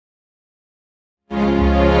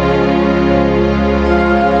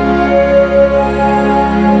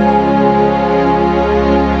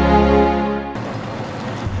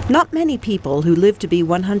many people who live to be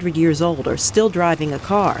 100 years old are still driving a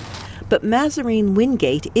car, but Mazerine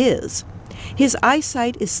Wingate is. His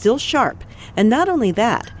eyesight is still sharp, and not only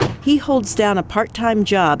that, he holds down a part-time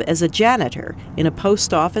job as a janitor in a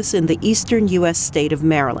post office in the eastern U.S. state of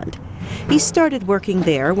Maryland. He started working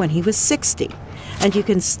there when he was 60, and you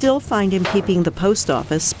can still find him keeping the post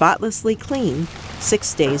office spotlessly clean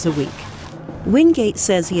 6 days a week. Wingate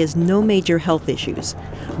says he has no major health issues.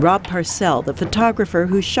 Rob Parcell, the photographer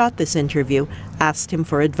who shot this interview, asked him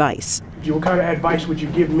for advice. What kind of advice would you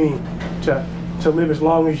give me to live as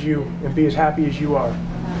long as you and be as happy as you are?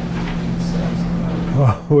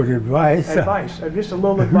 What advice? Advice, just a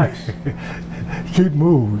little advice. Keep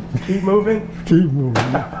moving. Keep moving? Keep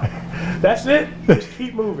moving. That's it? Just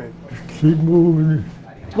keep moving. Keep moving.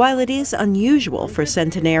 While it is unusual for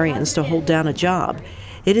centenarians to hold down a job,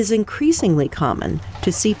 it is increasingly common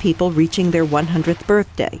to see people reaching their 100th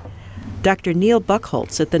birthday. Dr. Neil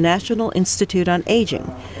Buckholtz at the National Institute on Aging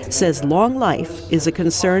says long life is a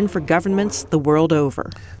concern for governments the world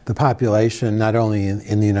over. The population, not only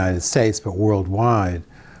in the United States but worldwide,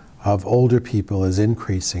 of older people is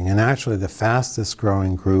increasing. And actually the fastest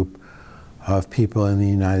growing group of people in the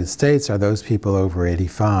United States are those people over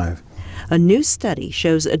 85. A new study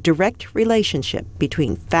shows a direct relationship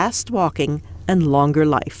between fast walking and longer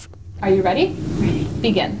life. Are you ready? Ready.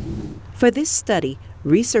 Begin. For this study,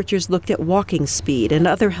 researchers looked at walking speed and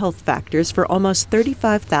other health factors for almost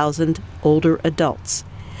 35,000 older adults.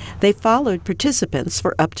 They followed participants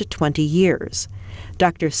for up to 20 years.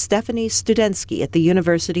 Dr. Stephanie Studenski at the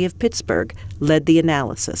University of Pittsburgh led the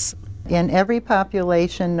analysis. In every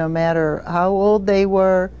population, no matter how old they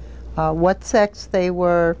were, what sex they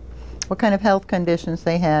were, what kind of health conditions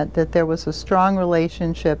they had, that there was a strong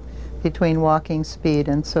relationship between walking speed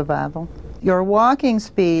and survival. Your walking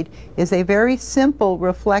speed is a very simple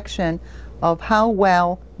reflection of how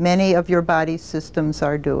well many of your body's systems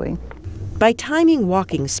are doing. By timing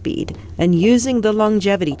walking speed and using the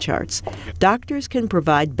longevity charts, doctors can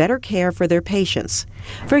provide better care for their patients.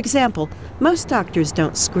 For example, most doctors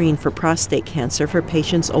don't screen for prostate cancer for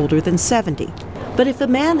patients older than 70. But if a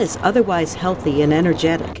man is otherwise healthy and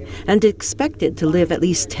energetic and expected to live at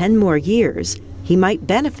least 10 more years, he might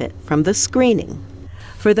benefit from the screening.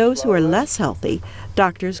 For those who are less healthy,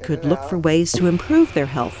 doctors could look for ways to improve their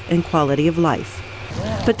health and quality of life.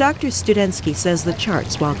 But Dr. Studenski says the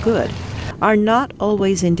charts, while good, are not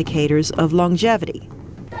always indicators of longevity.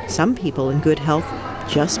 Some people in good health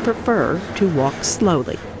just prefer to walk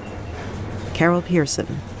slowly. Carol Pearson,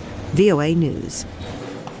 VOA News.